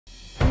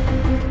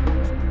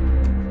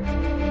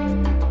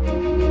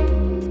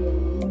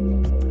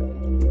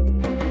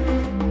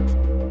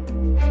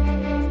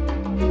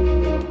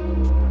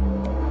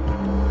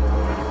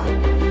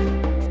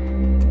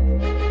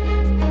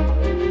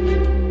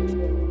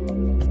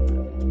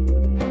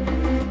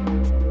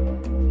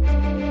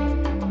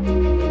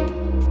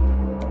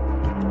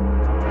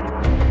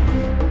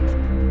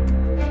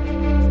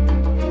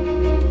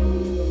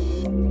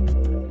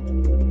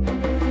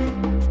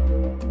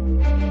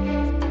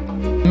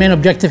main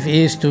objective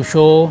is to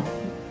show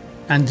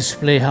and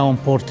display how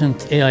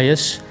important AI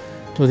is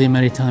to the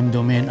maritime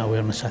domain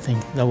awareness. I think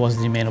that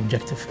was the main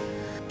objective.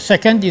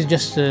 Second is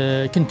just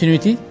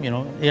continuity.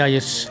 AI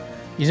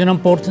is an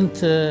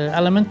important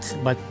element,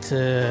 but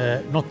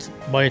not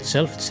by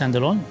itself, it's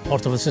standalone,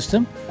 part of the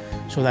system.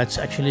 So that's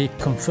actually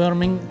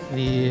confirming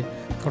the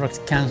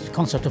correct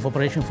concept of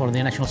operation for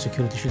the National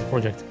Security Shield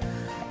project.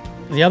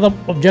 The other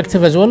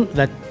objective as well,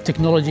 that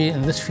technology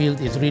in this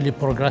field is really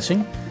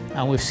progressing,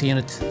 and we've seen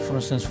it, for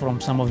instance,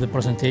 from some of the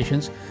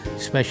presentations,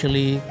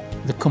 especially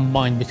the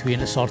combine between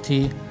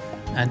SRT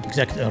and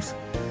exact Earth.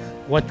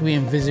 What we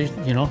envisaged,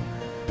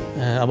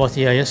 about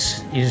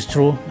AIS is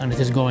true, and it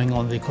is going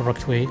on the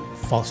correct way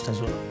fast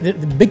as well. The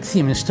big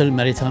theme is still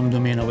maritime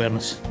domain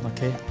awareness,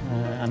 okay,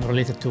 and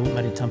related to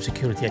maritime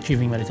security,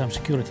 achieving maritime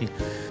security.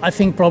 I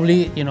think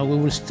probably, we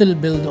will still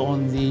build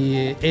on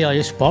the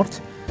AIS part,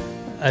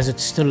 as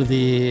it's still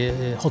the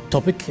hot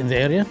topic in the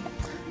area,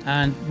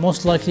 and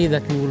most likely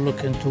that we will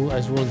look into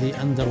as well the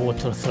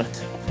underwater threat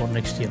for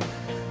next year,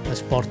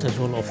 as part as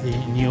well of the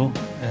new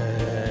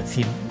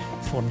theme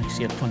for next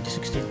year,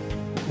 2016.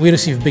 We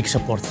receive big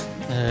support,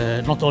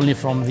 not only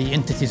from the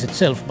entities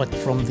itself, but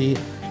from the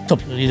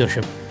top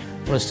leadership.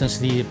 For instance,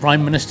 the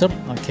Prime Minister,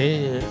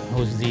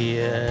 who's the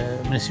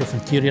Ministry of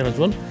Interior as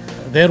well.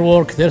 Their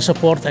work, their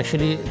support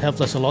actually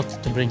helped us a lot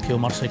to bring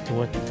QMARSEC to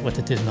what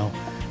it is now.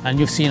 And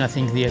you've seen, I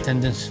think, the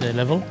attendance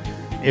level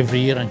every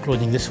year,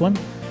 including this one.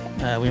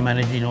 We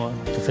managed,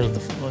 to fill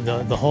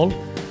the hall.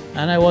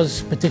 And I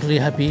was particularly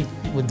happy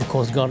with the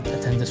Coast Guard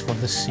attendance for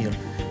this year.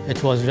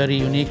 It was very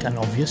unique and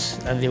obvious,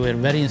 and they were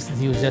very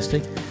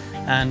enthusiastic.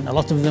 And a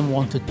lot of them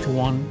wanted to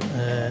win,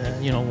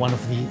 one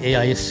of the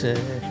AIS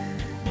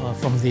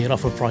from the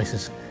raffle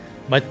prizes.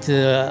 But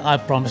I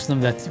promised them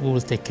that we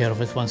will take care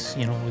of it once,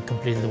 we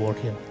complete the work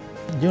here.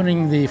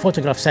 During the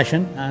photograph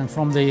session and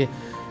from the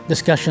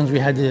discussions we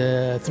had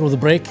through the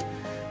break,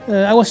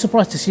 I was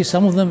surprised to see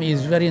some of them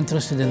is very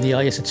interested in the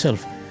AIS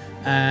itself,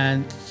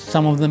 and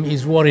some of them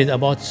is worried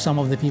about some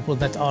of the people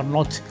that are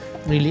not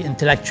really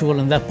intellectual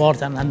in that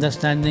part and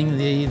understanding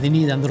the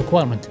need and the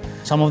requirement.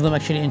 Some of them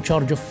actually in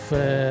charge of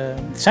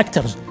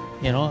sectors,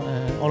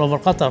 all over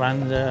Qatar,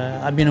 and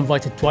I've been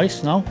invited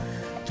twice now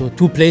to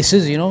 2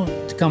 places,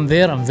 to come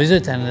there and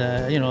visit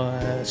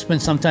and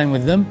spend some time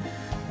with them.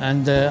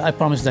 And I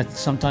promise that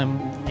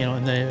sometime,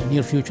 in the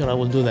near future, I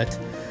will do that.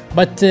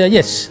 But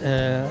yes,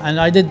 and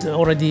I did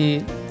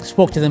already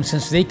spoke to them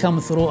since they come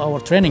through our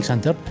training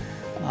center.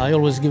 I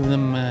always give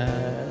them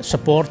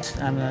support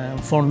and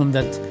inform them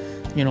that,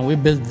 we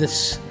build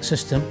this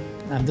system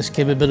and this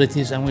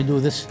capabilities, and we do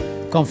this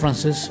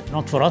conferences,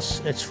 not for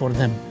us, it's for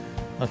them,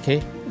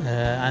 okay?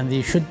 And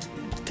they should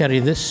carry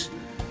this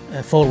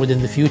forward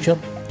in the future,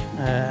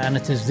 and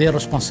it is their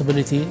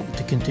responsibility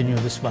to continue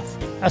this path.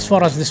 As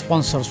far as the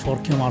sponsors for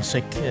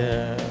QMARSEC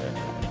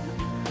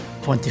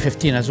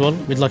 2015 as well,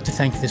 we'd like to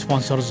thank the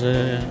sponsors,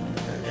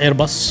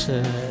 Airbus,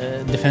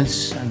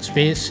 Defence and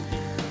Space,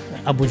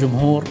 Abu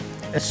Jumhur,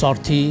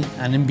 SRT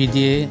and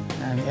MBDA,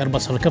 and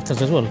Airbus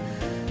helicopters as well.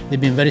 They've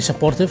been very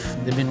supportive.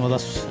 They've been with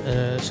us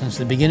since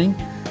the beginning,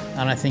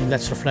 and I think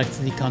that's reflects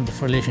the kind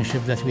of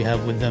relationship that we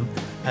have with them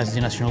as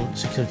the National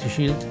Security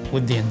Shield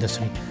with the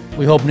industry.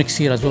 We hope next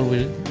year as well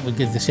we'll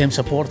get the same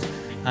support,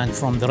 and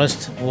from the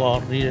rest who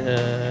are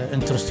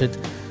interested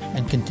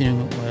in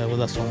continuing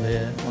with us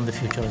on the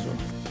future as well.